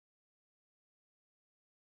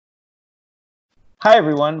Hi,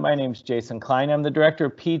 everyone. My name is Jason Klein. I'm the Director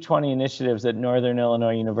of P-20 Initiatives at Northern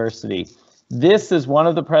Illinois University. This is one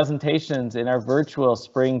of the presentations in our virtual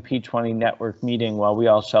Spring P-20 Network meeting while we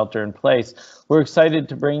all shelter in place. We're excited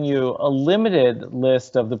to bring you a limited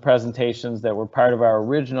list of the presentations that were part of our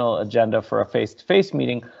original agenda for a face-to-face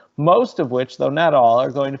meeting, most of which, though not all,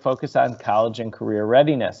 are going to focus on college and career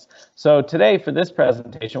readiness. So today for this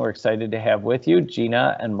presentation, we're excited to have with you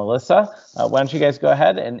Gina and Melissa. Why don't you guys go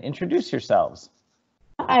ahead and introduce yourselves?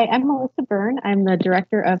 Hi, I'm Melissa Byrne. I'm the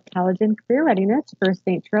Director of College and Career Readiness for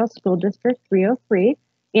St. Charles School District 303,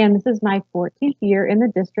 and this is my 14th year in the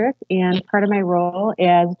district, and part of my role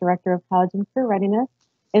as Director of College and Career Readiness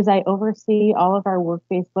is I oversee all of our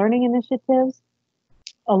work-based learning initiatives,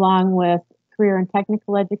 along with career and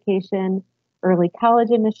technical education, early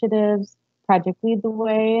college initiatives, Project Lead the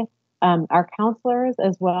Way, our counselors,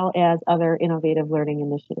 as well as other innovative learning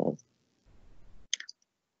initiatives.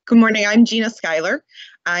 Good morning, I'm Gina Schuyler.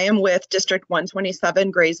 I am with District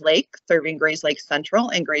 127 Grayslake, serving Grayslake Central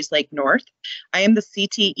and Grayslake North. I am the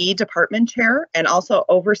CTE Department Chair and also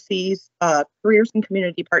oversees careers and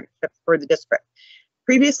community partnerships for the district.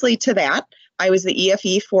 Previously to that, I was the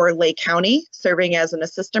EFE for Lake County, serving as an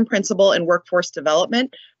Assistant Principal in Workforce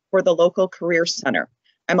Development for the local Career Center.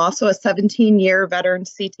 I'm also a 17-year veteran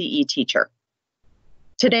CTE teacher.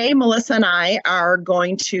 Today, Melissa and I are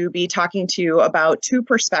going to be talking to you about two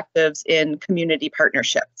perspectives in community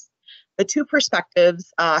partnerships. The two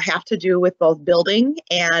perspectives have to do with both building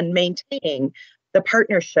and maintaining the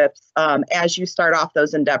partnerships as you start off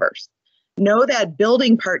those endeavors. Know that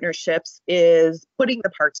building partnerships is putting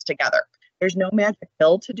the parts together. There's no magic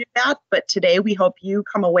pill to do that, but today we hope you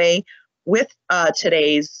come away with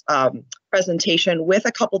today's presentation with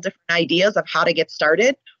a couple different ideas of how to get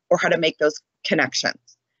started or how to make those connections.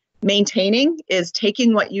 Maintaining is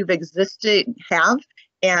taking what you've have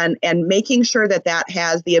and making sure that that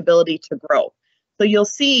has the ability to grow. So you'll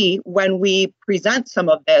see when we present some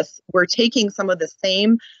of this, we're taking some of the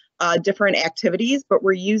same different activities, but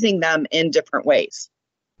we're using them in different ways.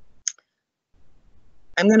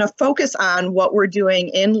 I'm going to focus on what we're doing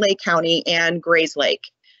in Lake County and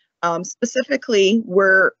Grayslake. Specifically,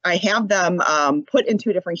 I have them put in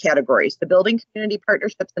two different categories, the building community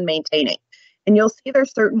partnerships and maintaining. And you'll see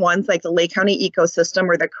there's certain ones like the Lake County ecosystem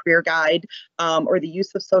or the career guide or the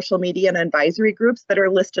use of social media and advisory groups that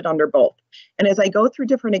are listed under both. And as I go through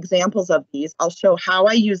different examples of these, I'll show how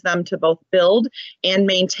I use them to both build and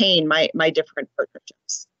maintain my different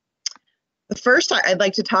partnerships. The first I'd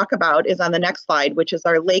like to talk about is on the next slide, which is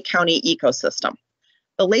our Lake County ecosystem.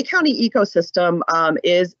 The Lake County ecosystem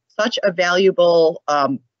is such a valuable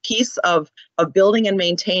piece of building and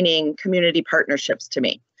maintaining community partnerships to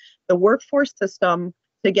me. The workforce system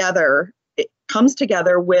comes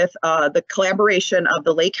together with the collaboration of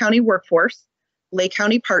the Lake County workforce, Lake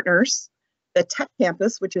County partners, the tech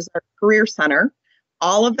campus, which is our career center,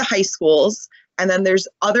 all of the high schools, and then there's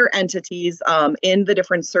other entities in the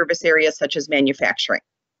different service areas such as manufacturing.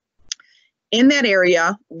 In that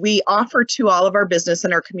area, we offer to all of our business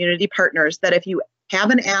and our community partners that if you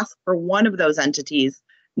haven't asked for one of those entities,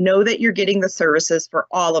 know that you're getting the services for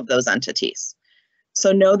all of those entities.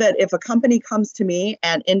 So know that if a company comes to me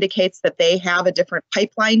and indicates that they have a different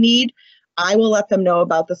pipeline need, I will let them know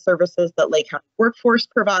about the services that Lake County Workforce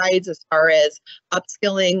provides as far as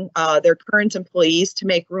upskilling their current employees to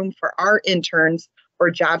make room for our interns or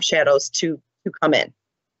job shadows to come in.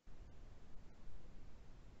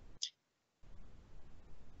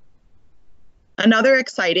 Another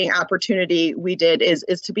exciting opportunity we did is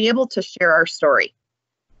to be able to share our story.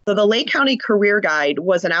 So the Lake County Career Guide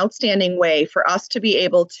was an outstanding way for us to be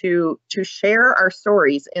able to share our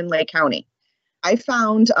stories in Lake County. I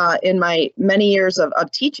found in my many years of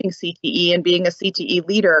teaching CTE and being a CTE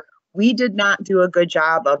leader, we did not do a good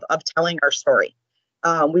job of telling our story.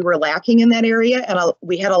 We were lacking in that area, and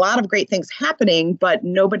we had a lot of great things happening, but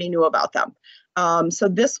nobody knew about them. So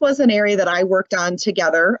this was an area that I worked on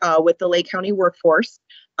together with the Lake County workforce,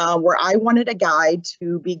 where I wanted a guide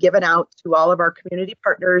to be given out to all of our community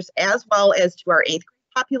partners as well as to our 8th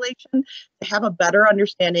grade population to have a better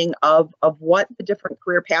understanding of what the different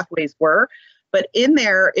career pathways were. But in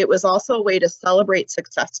there, it was also a way to celebrate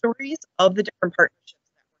success stories of the different partnerships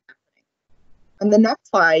that were happening. On the next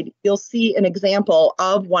slide, you'll see an example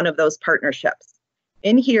of one of those partnerships.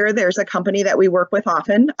 In here, there's a company that we work with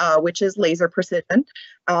often, which is Laser Precision.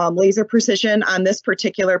 Laser Precision, on this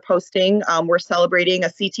particular posting, we're celebrating a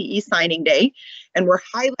CTE signing day, and we're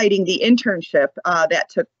highlighting the internship that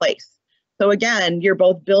took place. So again, you're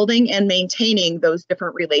both building and maintaining those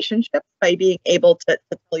different relationships by being able to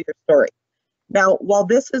tell your story. Now, while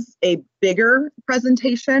this is a bigger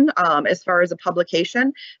presentation as far as a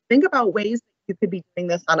publication, think about ways that you could be doing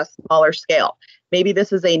this on a smaller scale. Maybe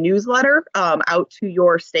this is a newsletter out to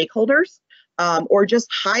your stakeholders, or just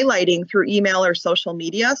highlighting through email or social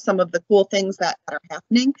media some of the cool things that are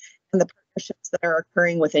happening and the partnerships that are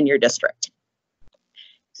occurring within your district.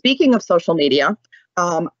 Speaking of social media,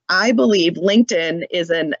 I believe LinkedIn is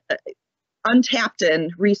an untapped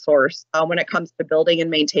resource when it comes to building and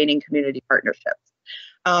maintaining community partnerships.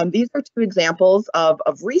 These are two examples of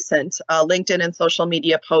recent LinkedIn and social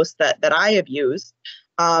media posts that I have used.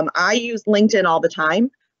 I use LinkedIn all the time.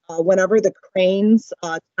 Whenever the Cranes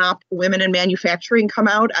top women in manufacturing come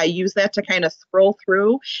out, I use that to kind of scroll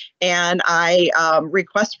through, and I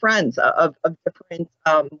request friends of different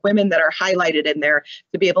women that are highlighted in there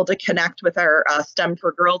to be able to connect with our STEM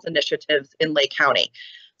for Girls initiatives in Lake County.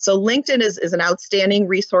 So LinkedIn is an outstanding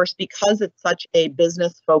resource because it's such a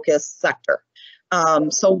business-focused sector.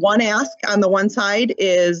 So one ask on the one side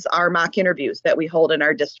is our mock interviews that we hold in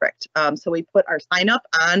our district. So we put our sign up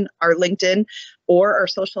on our LinkedIn or our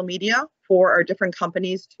social media for our different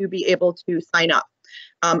companies to be able to sign up.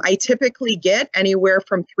 I typically get anywhere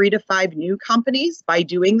from 3 to 5 new companies by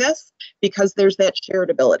doing this because there's that shared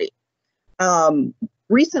ability.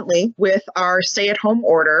 Recently, with our stay-at-home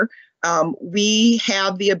order, we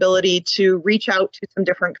have the ability to reach out to some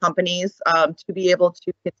different companies to be able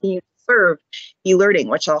to continue to serve e-learning,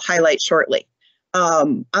 which I'll highlight shortly.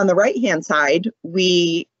 On the right-hand side,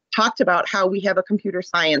 we talked about how we have a computer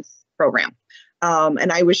science program.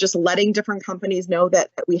 And I was just letting different companies know that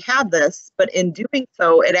we have this, but in doing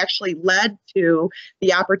so, it actually led to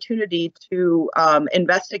the opportunity to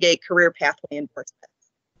investigate career pathway endorsements.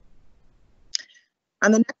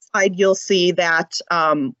 On the next slide, you'll see that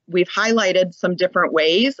we've highlighted some different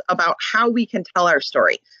ways about how we can tell our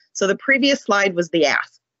story. So the previous slide was the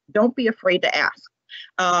ask. Don't be afraid to ask.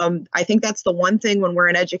 I think that's the one thing when we're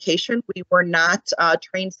in education, we were not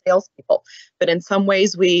trained salespeople, but in some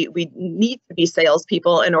ways we need to be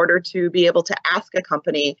salespeople in order to be able to ask a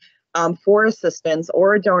company for assistance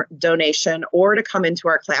or a donation or to come into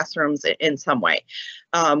our classrooms in some way.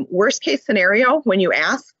 Worst case scenario, when you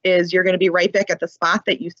ask, is you're going to be right back at the spot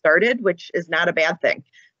that you started, which is not a bad thing.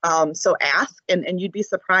 So ask, and you'd be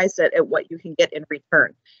surprised at what you can get in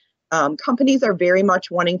return. Companies are very much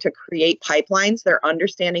wanting to create pipelines. They're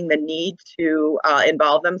understanding the need to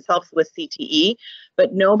involve themselves with CTE,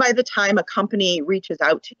 but know by the time a company reaches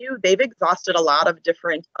out to you, they've exhausted a lot of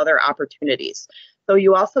different other opportunities. So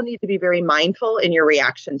you also need to be very mindful in your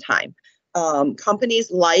reaction time. Companies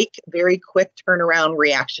like very quick turnaround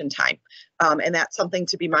reaction time. And that's something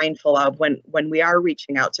to be mindful of when we are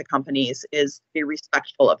reaching out to companies, is to be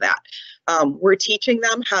respectful of that. We're teaching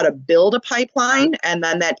them how to build a pipeline, and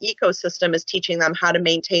then that ecosystem is teaching them how to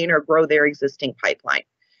maintain or grow their existing pipeline.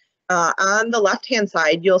 On the left-hand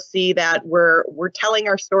side, you'll see that we're telling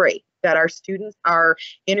our story, that our students are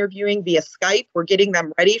interviewing via Skype. We're getting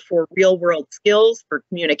them ready for real-world skills, for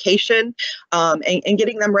communication, and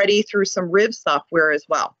getting them ready through some RIV software as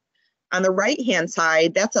well. On the right-hand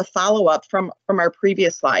side, that's a follow-up from our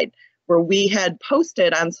previous slide, where we had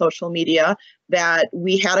posted on social media that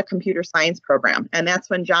we had a computer science program. And that's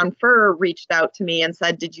when John Furr reached out to me and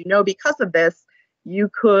said, did you know because of this, you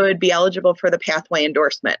could be eligible for the pathway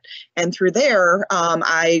endorsement? And through there,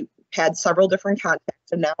 I had several different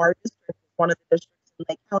contacts, and now our district is one of the districts in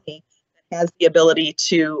Lake County that has the ability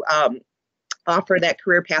to offer that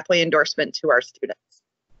career pathway endorsement to our students.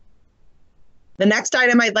 The next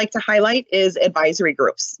item I'd like to highlight is advisory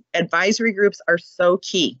groups. Advisory groups are so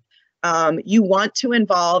key. You want to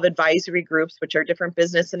involve advisory groups, which are different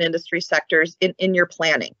business and industry sectors, in your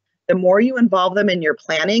planning. The more you involve them in your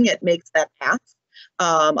planning, it makes that path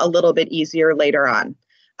a little bit easier later on.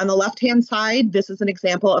 On the left-hand side, this is an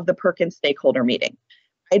example of the Perkins stakeholder meeting.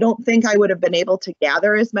 I don't think I would have been able to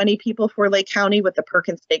gather as many people for Lake County with the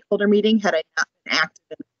Perkins stakeholder meeting had I not been active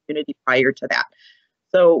in the community prior to that.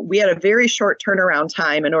 So we had a very short turnaround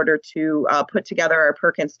time in order to put together our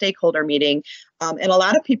Perkins stakeholder meeting. And a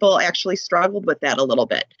lot of people actually struggled with that a little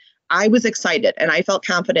bit. I was excited and I felt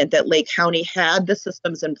confident that Lake County had the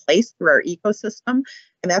systems in place through our ecosystem.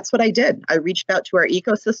 And that's what I did. I reached out to our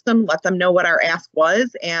ecosystem, let them know what our ask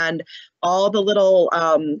was, and all the little,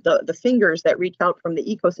 the fingers that reach out from the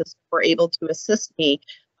ecosystem were able to assist me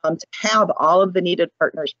to have all of the needed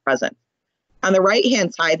partners present. On the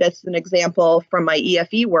right-hand side, that's an example from my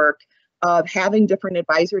EFE work of having different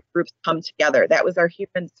advisory groups come together. That was our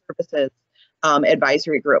human services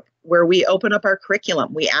advisory group, where we open up our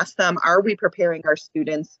curriculum. We ask them, are we preparing our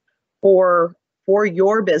students for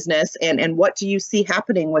your business, and what do you see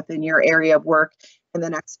happening within your area of work in the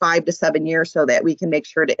next 5 to 7 years so that we can make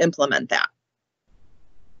sure to implement that.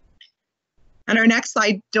 On our next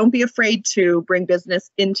slide, don't be afraid to bring business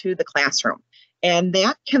into the classroom. And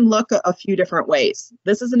that can look a few different ways.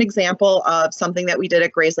 This is an example of something that we did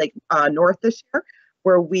at Grayslake North this year,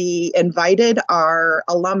 where we invited our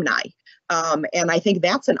alumni. And I think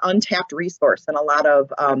that's an untapped resource in a lot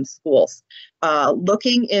of schools.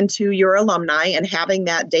 Looking into your alumni and having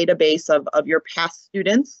that database of your past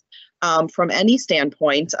students from any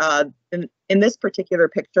standpoint. In this particular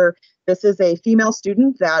picture, this is a female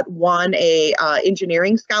student that won a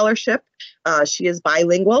engineering scholarship. She is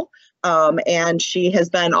bilingual. And she has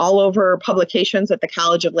been all over publications at the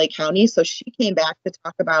College of Lake County. So she came back to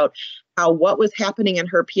talk about what was happening in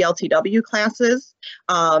her PLTW classes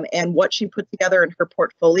and what she put together in her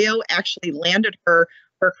portfolio actually landed her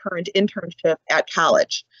current internship at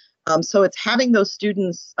college. So it's having those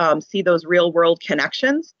students see those real world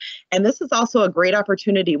connections. And this is also a great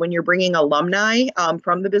opportunity when you're bringing alumni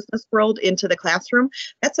from the business world into the classroom.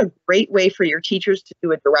 That's a great way for your teachers to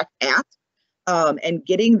do a direct ask. And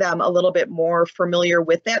getting them a little bit more familiar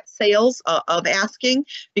with that sales of asking,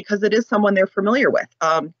 because it is someone they're familiar with.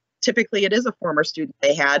 Typically, it is a former student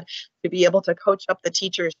they had, to be able to coach up the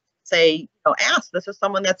teachers, say, ask, this is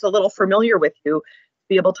someone that's a little familiar with you,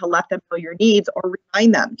 be able to let them know your needs or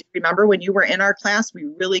remind them. Do you remember when you were in our class, we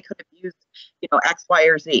really could have used, X, Y,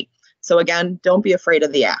 or Z. So again, don't be afraid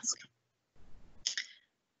of the ask.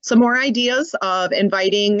 Some more ideas of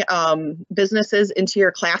inviting businesses into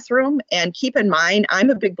your classroom, and keep in mind, I'm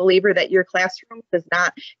a big believer that your classroom is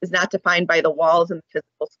not defined by the walls in the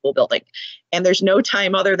physical school building, and there's no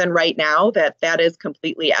time other than right now that is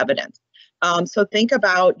completely evident. So think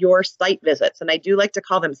about your site visits, and I do like to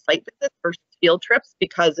call them site visits versus field trips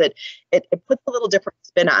because it puts a little different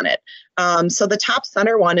spin on it. So the top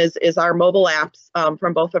center one is our mobile apps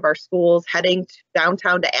from both of our schools heading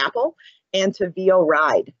downtown to Apple and to VO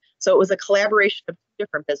Ride. So it was a collaboration of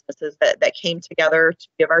different businesses that came together to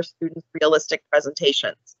give our students realistic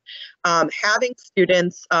presentations. Having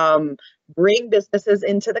students bring businesses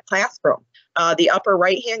into the classroom. The upper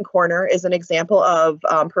right-hand corner is an example of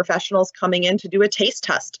professionals coming in to do a taste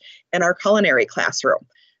test in our culinary classroom.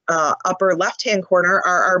 Upper left-hand corner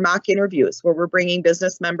are our mock interviews, where we're bringing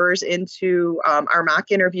business members into our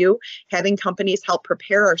mock interview, having companies help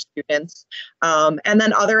prepare our students, and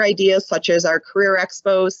then other ideas such as our career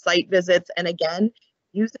expos, site visits, and again,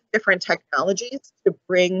 using different technologies to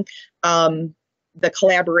bring the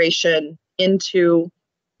collaboration into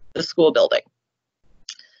the school building.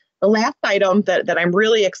 The last item that I'm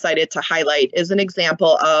really excited to highlight is an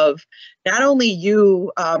example of not only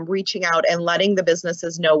you reaching out and letting the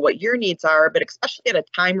businesses know what your needs are, but especially at a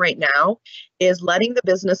time right now, is letting the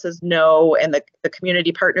businesses know and the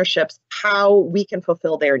community partnerships how we can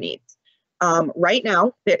fulfill their needs. Right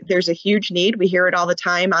now, there's a huge need. We hear it all the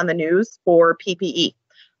time on the news for PPE.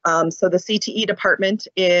 So the CTE department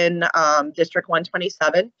in District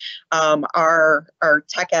 127, our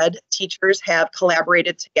tech ed teachers have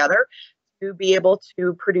collaborated together to be able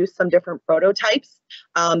to produce some different prototypes.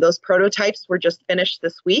 Those prototypes were just finished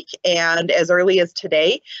this week, and as early as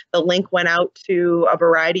today, the link went out to a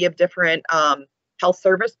variety of different health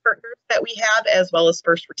service partners that we have, as well as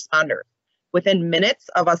first responders. Within minutes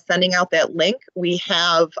of us sending out that link, we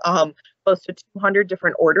have close to 200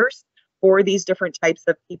 different orders for these different types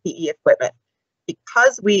of PPE equipment.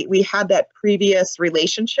 Because we had that previous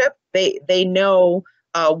relationship, they know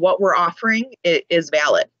what we're offering is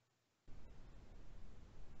valid.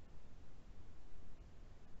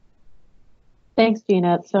 Thanks,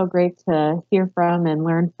 Gina. It's so great to hear from and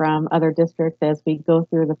learn from other districts as we go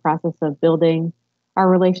through the process of building our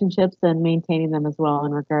relationships and maintaining them as well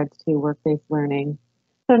in regards to work-based learning.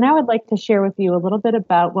 So now I'd like to share with you a little bit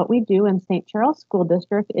about what we do in St. Charles School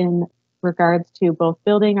District in regards to both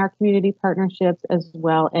building our community partnerships as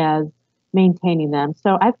well as maintaining them.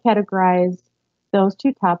 So I've categorized those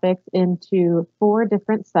two topics into 4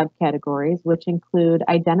 different subcategories, which include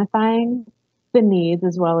identifying the needs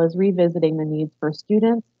as well as revisiting the needs for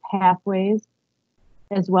students, pathways,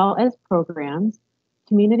 as well as programs,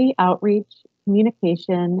 community outreach,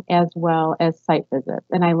 communication, as well as site visits.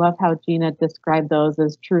 And I love how Gina described those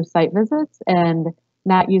as true site visits and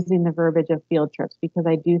not using the verbiage of field trips, because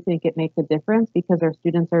I do think it makes a difference because our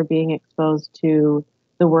students are being exposed to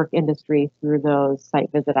the work industry through those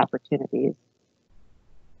site visit opportunities.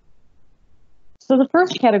 So the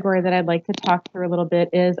first category that I'd like to talk through a little bit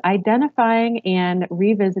is identifying and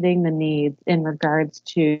revisiting the needs in regards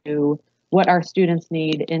to what our students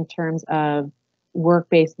need in terms of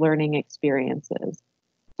work-based learning experiences.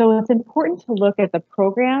 So it's important to look at the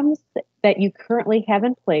programs that you currently have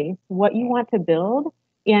in place, what you want to build,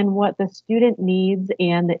 and what the student needs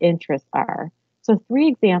and the interests are. So 3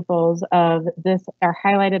 examples of this are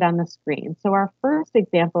highlighted on the screen. So our first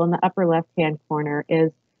example in the upper left-hand corner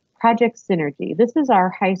is Project Synergy. This is our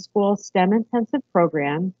high school STEM intensive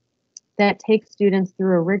program that takes students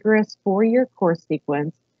through a rigorous 4-year course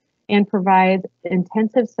sequence and provides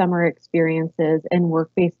intensive summer experiences and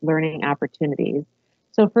work-based learning opportunities.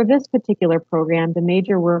 So for this particular program, the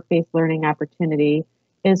major work-based learning opportunity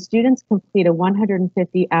is students complete a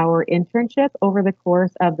 150-hour internship over the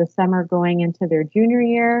course of the summer going into their junior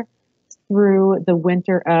year through the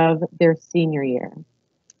winter of their senior year.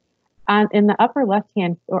 In the upper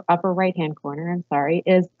left-hand or upper right-hand corner,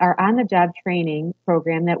 is our on-the-job training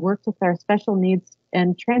program that works with our special needs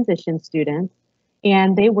and transition students,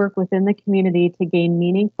 and they work within the community to gain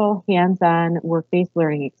meaningful hands-on work-based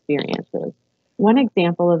learning experiences. One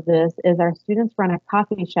example of this is our students run a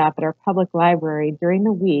coffee shop at our public library during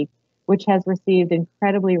the week, which has received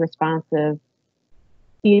incredibly responsive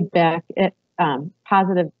feedback,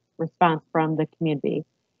 positive response from the community.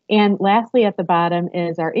 And lastly, at the bottom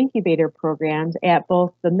is our incubator programs at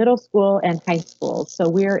both the middle school and high school. So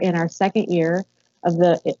we're in our 2nd year of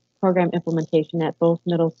the program implementation at both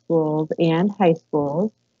middle schools and high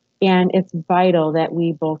schools. And it's vital that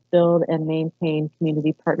we both build and maintain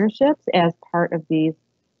community partnerships as part of these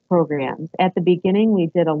programs. At the beginning,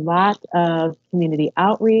 we did a lot of community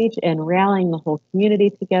outreach and rallying the whole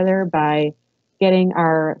community together by getting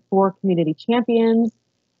our 4 community champions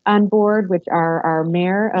on board, which are our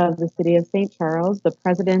mayor of the city of St. Charles, the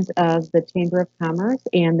president of the Chamber of Commerce,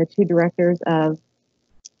 and the 2 directors of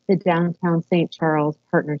the Downtown St. Charles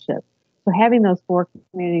Partnership. So having those 4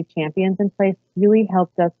 community champions in place really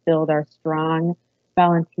helped us build our strong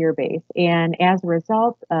volunteer base. And as a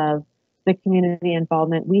result of the community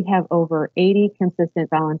involvement, we have over 80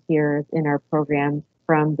 consistent volunteers in our programs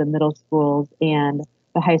from the middle schools and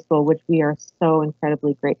the high school, which we are so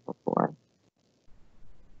incredibly grateful for.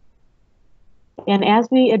 And as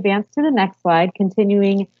we advance to the next slide,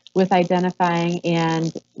 continuing with identifying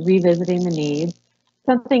and revisiting the needs,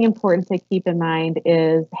 something important to keep in mind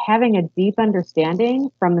is having a deep understanding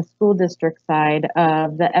from the school district side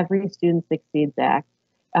of the Every Student Succeeds Act,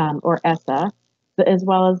 or ESSA, as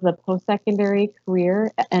well as the post-secondary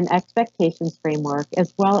career and expectations framework,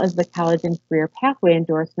 as well as the college and career pathway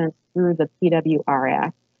endorsements through the PWR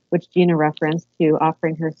Act, which Gina referenced, to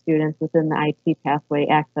offering her students within the IT pathway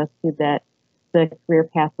access to the career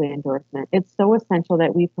pathway endorsement. It's so essential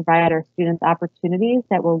that we provide our students opportunities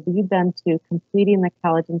that will lead them to completing the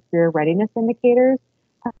college and career readiness indicators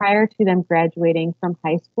prior to them graduating from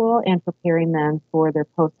high school and preparing them for their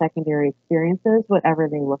post-secondary experiences, whatever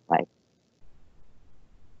they look like.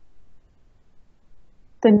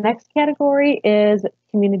 The next category is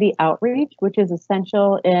community outreach, which is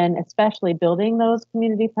essential in especially building those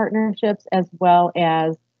community partnerships as well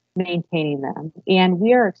as maintaining them. And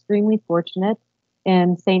we are extremely fortunate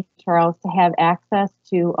in St. Charles to have access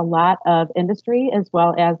to a lot of industry as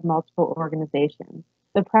well as multiple organizations.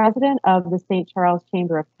 The president of the St. Charles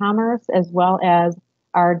Chamber of Commerce, as well as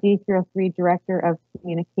our D303 Director of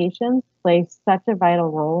Communications, play such a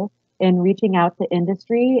vital role in reaching out to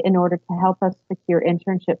industry in order to help us secure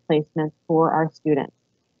internship placements for our students.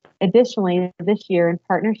 Additionally, this year, in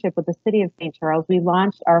partnership with the City of St. Charles, we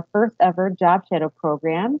launched our first ever Job Shadow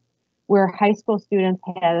program, where high school students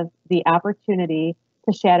have the opportunity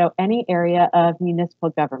to shadow any area of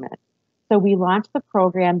municipal government. So we launched the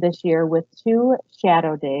program this year with 2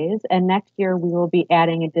 shadow days, and next year we will be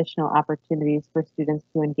adding additional opportunities for students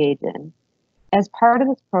to engage in. As part of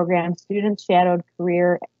this program, students shadowed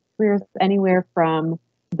careers anywhere from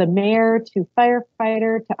the mayor to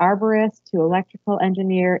firefighter to arborist to electrical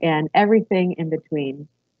engineer and everything in between.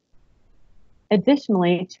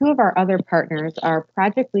 Additionally, 2 of our other partners are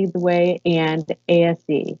Project Lead the Way and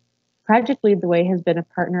ASE. Project Lead the Way has been a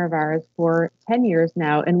partner of ours for 10 years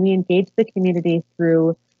now, and we engage the community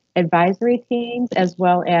through advisory teams as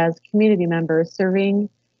well as community members serving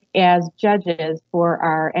as judges for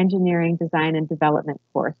our engineering, design, and development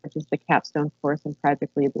course, which is the capstone course in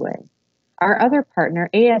Project Lead the Way. Our other partner,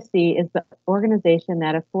 ASC, is the organization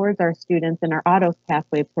that affords our students in our Autos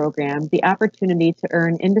Pathway program the opportunity to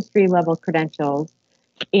earn industry-level credentials,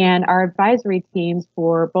 and our advisory teams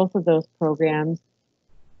for both of those programs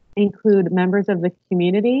include members of the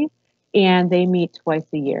community, and they meet twice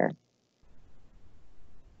a year.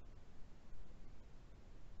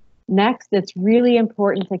 Next, it's really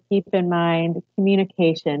important to keep in mind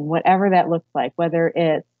communication, whatever that looks like, whether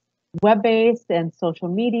it's web-based and social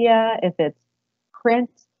media, if it's print,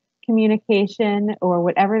 communication or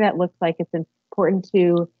whatever that looks like, it's important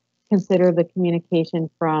to consider the communication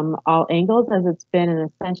from all angles, as it's been an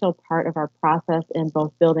essential part of our process in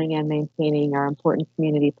both building and maintaining our important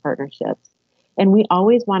community partnerships. And we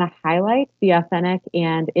always want to highlight the authentic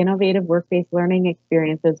and innovative work-based learning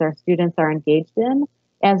experiences our students are engaged in,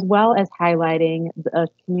 as well as highlighting the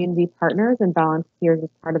community partners and volunteers as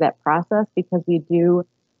part of that process, because we do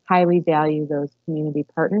highly value those community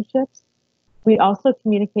partnerships. We also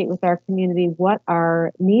communicate with our community what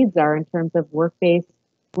our needs are in terms of work-based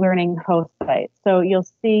learning host sites. So you'll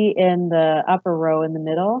see in the upper row in the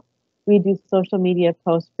middle, we do social media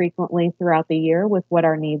posts frequently throughout the year with what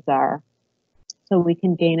our needs are, so we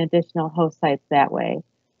can gain additional host sites that way.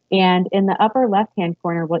 And in the upper left-hand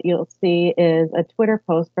corner, what you'll see is a Twitter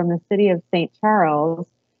post from the city of St. Charles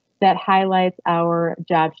that highlights our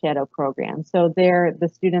Job Shadow program. So there, the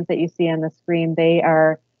students that you see on the screen, they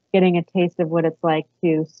are getting a taste of what it's like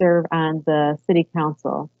to serve on the city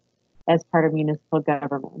council as part of municipal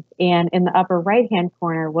government. And in the upper right-hand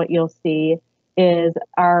corner, what you'll see is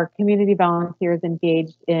our community volunteers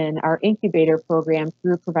engaged in our incubator program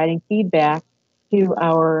through providing feedback to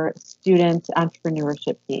our student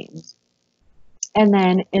entrepreneurship teams. And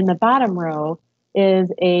then in the bottom row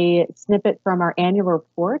is a snippet from our annual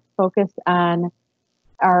report focused on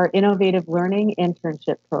our innovative learning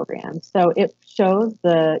internship program. So it shows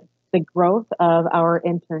the growth of our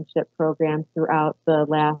internship program throughout the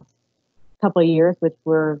last couple of years, which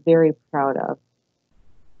we're very proud of.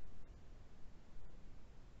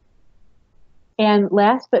 And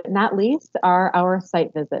last but not least are our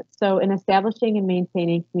site visits. So in establishing and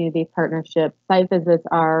maintaining community partnerships, site visits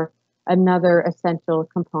are another essential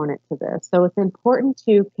component to this. So it's important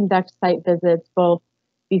to conduct site visits both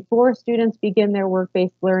before students begin their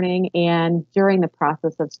work-based learning and during the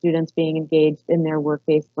process of students being engaged in their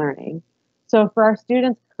work-based learning. So for our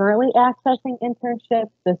students currently accessing internships,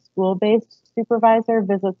 the school-based supervisor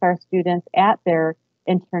visits our students at their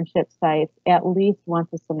internship sites at least once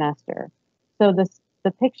a semester. So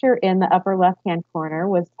the picture in the upper left-hand corner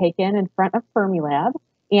was taken in front of Fermilab,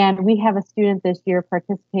 and we have a student this year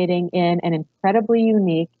participating in an incredibly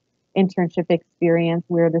unique internship experience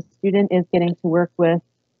where the student is getting to work with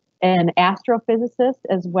an astrophysicist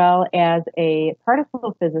as well as a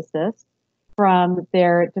particle physicist from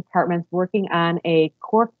their departments working on a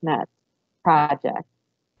CorkNet project.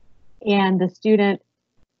 And the student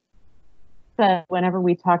said whenever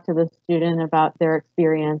we talk to the student about their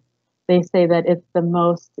experience, they say that it's the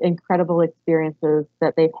most incredible experiences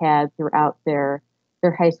that they've had throughout their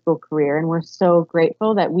high school career. And we're so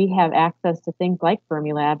grateful that we have access to things like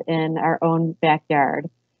Fermilab in our own backyard.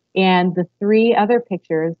 And the three other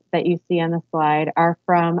pictures that you see on the slide are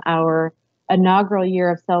from our inaugural year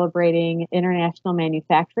of celebrating International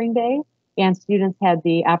Manufacturing Day. And students had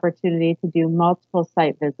the opportunity to do multiple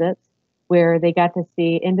site visits where they got to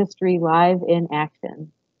see industry live in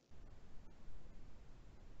action.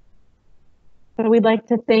 So we'd like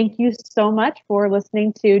to thank you so much for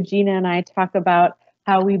listening to Gina and I talk about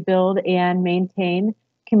how we build and maintain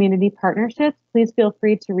community partnerships. Please feel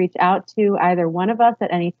free to reach out to either one of us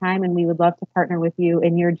at any time, and we would love to partner with you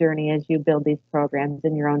in your journey as you build these programs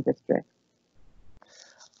in your own district.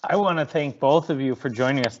 I want to thank both of you for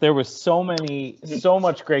joining us. There was so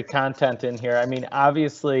much great content in here. I mean,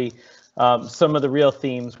 obviously, some of the real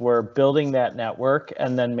themes were building that network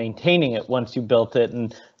and then maintaining it once you built it.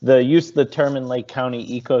 And the use of the term in Lake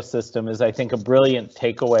County ecosystem is, I think, a brilliant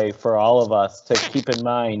takeaway for all of us to keep in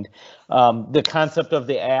mind. The concept of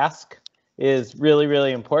the ask is really,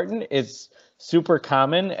 really important. It's super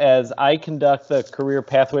common as I conduct the Career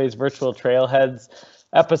Pathways Virtual Trailheads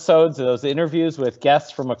episodes, those interviews with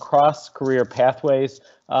guests from across career pathways.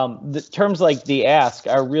 The terms like the ask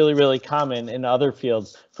are really, really common in other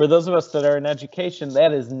fields. For those of us that are in education,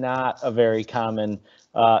 that is not a very common,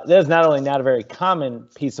 that is not only not a very common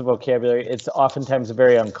piece of vocabulary, it's oftentimes a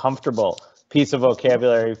very uncomfortable piece of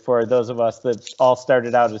vocabulary for those of us that all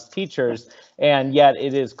started out as teachers, and yet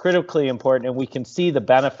it is critically important, and we can see the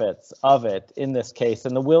benefits of it in this case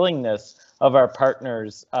and the willingness of our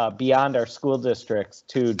partners beyond our school districts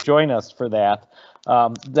to join us for that.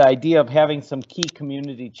 The idea of having some key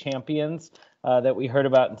community champions that we heard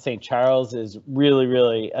about in St. Charles is really,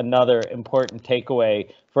 really another important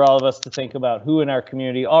takeaway for all of us to think about who in our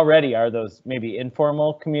community already are those maybe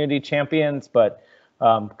informal community champions, but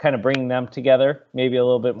kind of bringing them together maybe a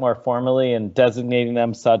little bit more formally and designating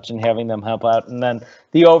them such and having them help out. And then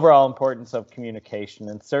the overall importance of communication.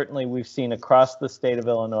 And certainly we've seen across the state of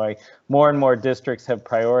Illinois, more and more districts have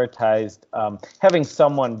prioritized having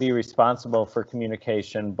someone be responsible for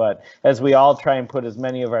communication. But as we all try and put as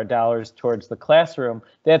many of our dollars towards the classroom,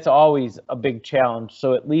 that's always a big challenge.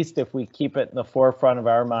 So at least if we keep it in the forefront of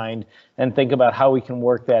our mind and think about how we can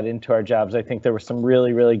work that into our jobs, I think there were some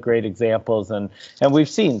really, really great examples. And we've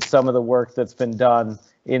seen some of the work that's been done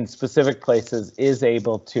in specific places is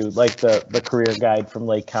able to, like the career guide from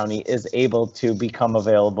Lake County, is able to become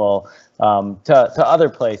available to other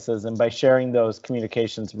places. And by sharing those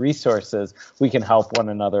communications resources, we can help one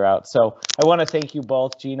another out. So I want to thank you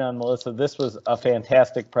both, Gina and Melissa. This was a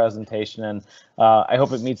fantastic presentation, and I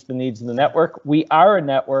hope it meets the needs of the network. We are a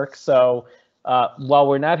network, so while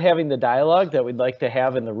we're not having the dialogue that we'd like to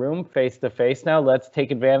have in the room face to face now, let's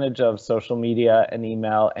take advantage of social media and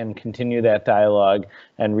email and continue that dialogue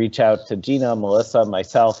and reach out to Gina, Melissa,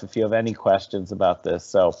 myself if you have any questions about this.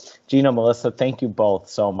 So Gina, Melissa, thank you both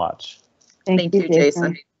so much. Thank you,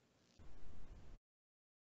 Jason.